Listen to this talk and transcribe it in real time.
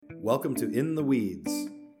Welcome to In the Weeds,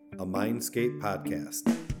 a MINDSCAPE podcast.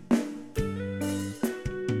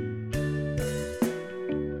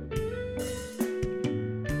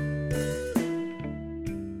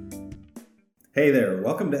 Hey there,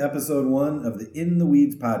 welcome to episode 1 of the In the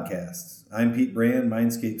Weeds podcast. I'm Pete Brand,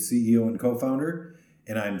 MINDSCAPE CEO and co-founder,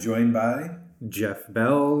 and I'm joined by Jeff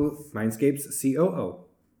Bell, MINDSCAPE's COO.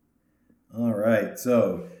 All right,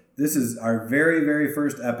 so this is our very, very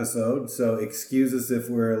first episode, so excuse us if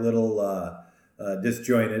we're a little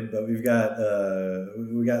disjointed, but we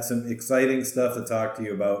got some exciting stuff to talk to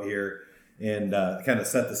you about here and kind of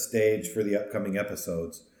set the stage for the upcoming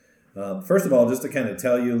episodes. First of all, just to kind of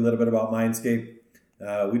tell you a little bit about MINDSCAPE,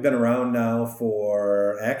 we've been around now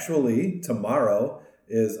for, actually, tomorrow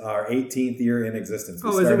is our 18th year in existence.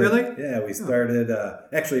 Is it really? Yeah, we started,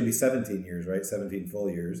 actually it'd be 17 years, right? 17 full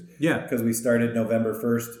years. Yeah. Because we started November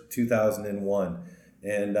 1st, 2001.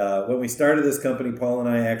 And when we started this company, Paul and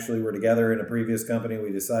I actually were together in a previous company.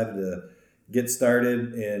 We decided to get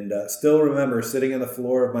started and still remember sitting on the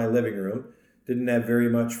floor of my living room. Didn't have very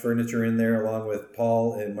much furniture in there, along with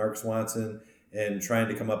Paul and Mark Swanson, and trying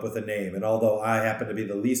to come up with a name. And although I happen to be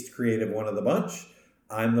the least creative one of the bunch,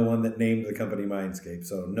 I'm the one that named the company MINDSCAPE,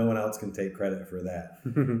 so no one else can take credit for that.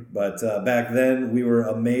 But back then, we were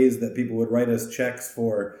amazed that people would write us checks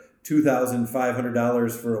for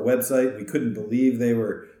 $2,500 for a website. We couldn't believe they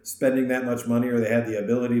were spending that much money or they had the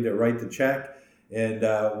ability to write the check. And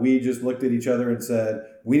we just looked at each other and said,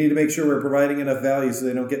 we need to make sure we're providing enough value so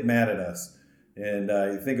they don't get mad at us. And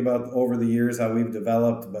you think about over the years how we've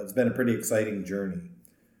developed, but it's been a pretty exciting journey.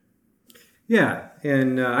 Yeah,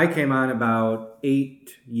 and I came on about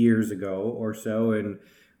 8 years ago or so, and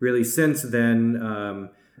really since then,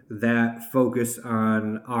 that focus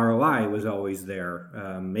on ROI was always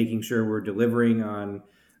there, making sure we're delivering on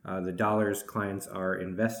the dollars clients are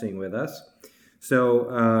investing with us.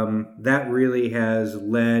 So that really has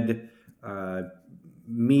led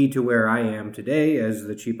me to where I am today as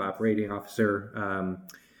the Chief Operating Officer,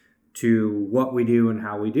 to what we do and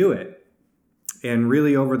how we do it. And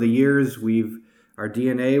really over the years, our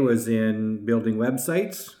DNA was in building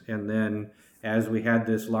websites. And then as we had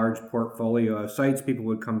this large portfolio of sites, people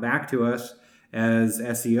would come back to us as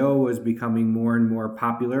SEO was becoming more and more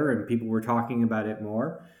popular and people were talking about it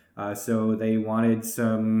more. So they wanted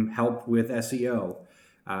some help with SEO.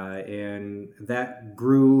 And that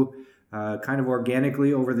grew kind of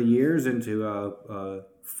organically over the years into a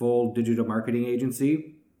full digital marketing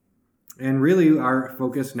agency. And really our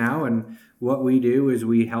focus now and what we do is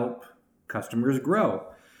we help customers grow.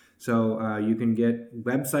 So you can get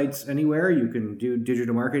websites anywhere, you can do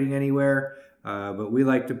digital marketing anywhere, but we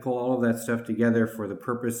like to pull all of that stuff together for the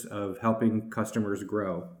purpose of helping customers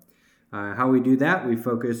grow. How we do that, we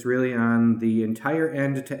focus really on the entire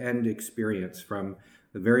end-to-end experience from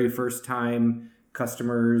the very first time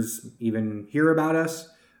customers even hear about us,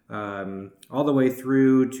 all the way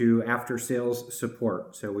through to after-sales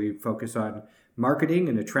support. So we focus on marketing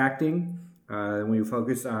and attracting. We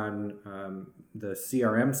focus on the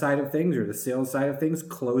CRM side of things or the sales side of things,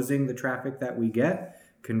 closing the traffic that we get,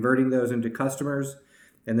 converting those into customers,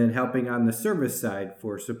 and then helping on the service side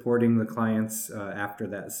for supporting the clients after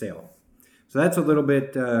that sale. So that's a little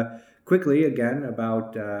bit quickly, again,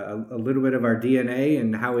 about a little bit of our DNA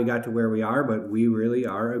and how we got to where we are, but we really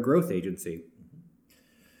are a growth agency.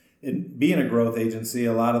 In being a growth agency,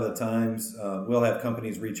 a lot of the times we'll have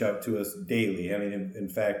companies reach out to us daily. I mean, in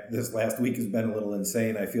fact, this last week has been a little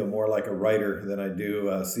insane. I feel more like a writer than I do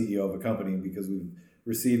a CEO of a company because we've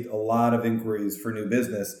received a lot of inquiries for new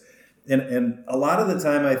business. And a lot of the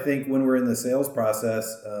time, I think when we're in the sales process,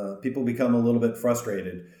 people become a little bit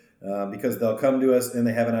frustrated because they'll come to us and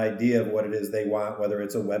they have an idea of what it is they want, whether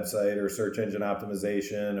it's a website or search engine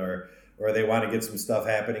optimization or they want to get some stuff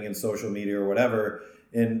happening in social media or whatever.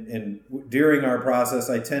 And during our process,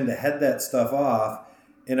 I tend to head that stuff off,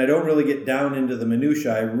 and I don't really get down into the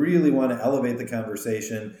minutia. I really want to elevate the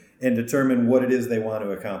conversation and determine what it is they want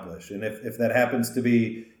to accomplish. And if that happens to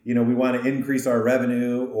be, we want to increase our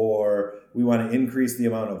revenue or we want to increase the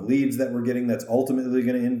amount of leads that we're getting that's ultimately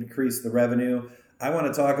going to increase the revenue, I want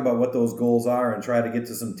to talk about what those goals are and try to get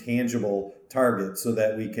to some tangible targets so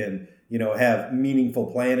that we can have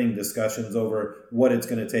meaningful planning discussions over what it's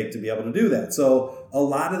going to take to be able to do that. So a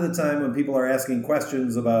lot of the time when people are asking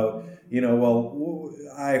questions about,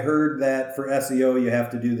 I heard that for SEO you have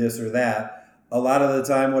to do this or that, a lot of the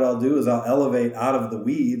time what I'll do is I'll elevate out of the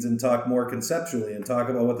weeds and talk more conceptually and talk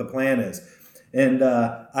about what the plan is. And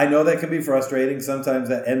I know that can be frustrating. Sometimes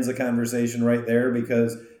that ends a conversation right there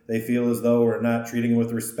because they feel as though we're not treating them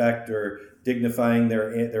with respect or dignifying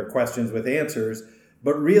their questions with answers.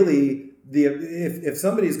 But really, if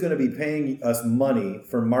somebody's going to be paying us money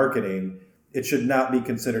for marketing, it should not be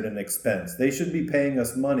considered an expense. They should be paying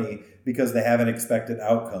us money because they have an expected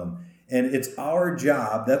outcome. And it's our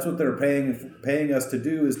job, that's what they're paying us to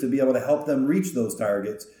do, is to be able to help them reach those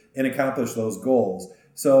targets and accomplish those goals.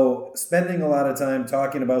 So spending a lot of time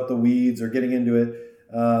talking about the weeds or getting into it,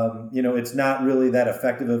 it's not really that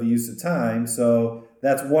effective of a use of time. So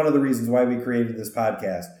that's one of the reasons why we created this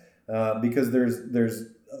podcast, because there's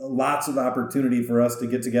lots of opportunity for us to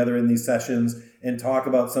get together in these sessions and talk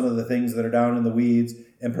about some of the things that are down in the weeds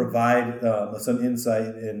and provide some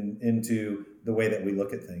insight into the way that we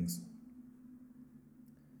look at things.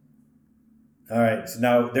 All right, so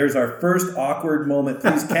now there's our first awkward moment.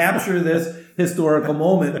 Please capture this historical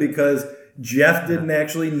moment because Jeff didn't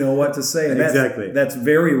actually know what to say. And exactly. That's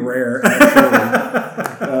very rare, actually.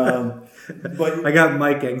 But I got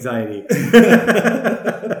mic anxiety.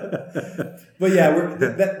 But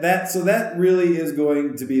yeah, so that really is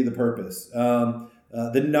going to be the purpose.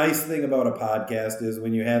 The nice thing about a podcast is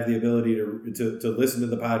when you have the ability to listen to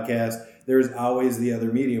the podcast, there's always the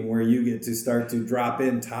other medium where you get to start to drop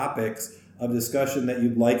in topics of discussion that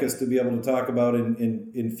you'd like us to be able to talk about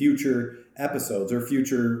in future episodes or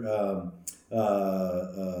future,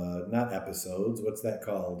 not episodes, what's that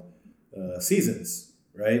called? Seasons,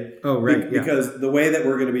 right? Oh, right. Because the way that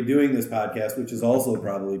we're going to be doing this podcast, which is also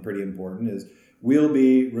probably pretty important, is we'll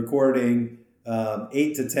be recording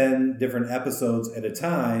 8 to 10 different episodes at a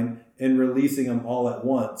time and releasing them all at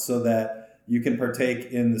once so that you can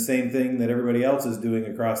partake in the same thing that everybody else is doing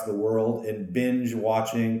across the world and binge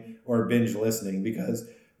watching or binge listening, because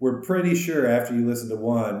we're pretty sure after you listen to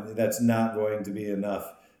one, that's not going to be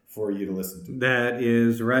enough for you to listen to. That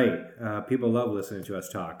is right. People love listening to us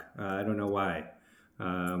talk. I don't know why.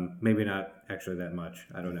 Maybe not actually that much.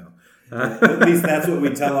 I don't know. At least that's what we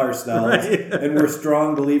tell ourselves. Right. And we're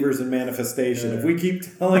strong believers in manifestation. If we keep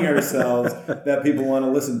telling ourselves that people want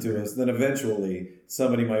to listen to us, then eventually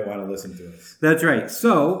somebody might want to listen to us. That's right.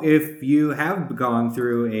 So if you have gone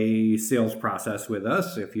through a sales process with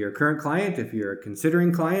us, if you're a current client, if you're a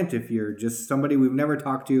considering client, if you're just somebody we've never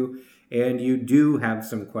talked to, and you do have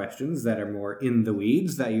some questions that are more in the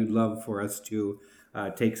weeds that you'd love for us to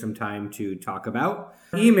take some time to talk about,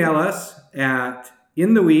 email us at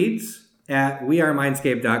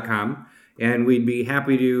intheweeds@wearemindscape.com, and we'd be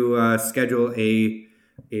happy to schedule a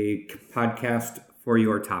podcast for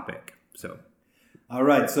your topic. So, all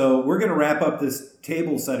right, so we're going to wrap up this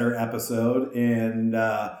table center episode, and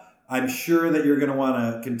I'm sure that you're going to want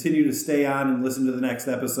to continue to stay on and listen to the next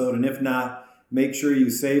episode, and if not, make sure you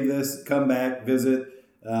save this, come back, visit,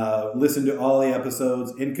 listen to all the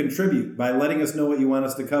episodes, and contribute by letting us know what you want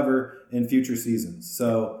us to cover in future seasons.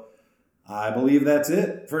 So I believe that's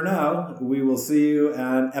it for now. We will see you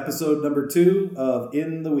on episode number 2 of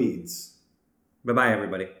In the Weeds. Bye-bye,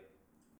 everybody.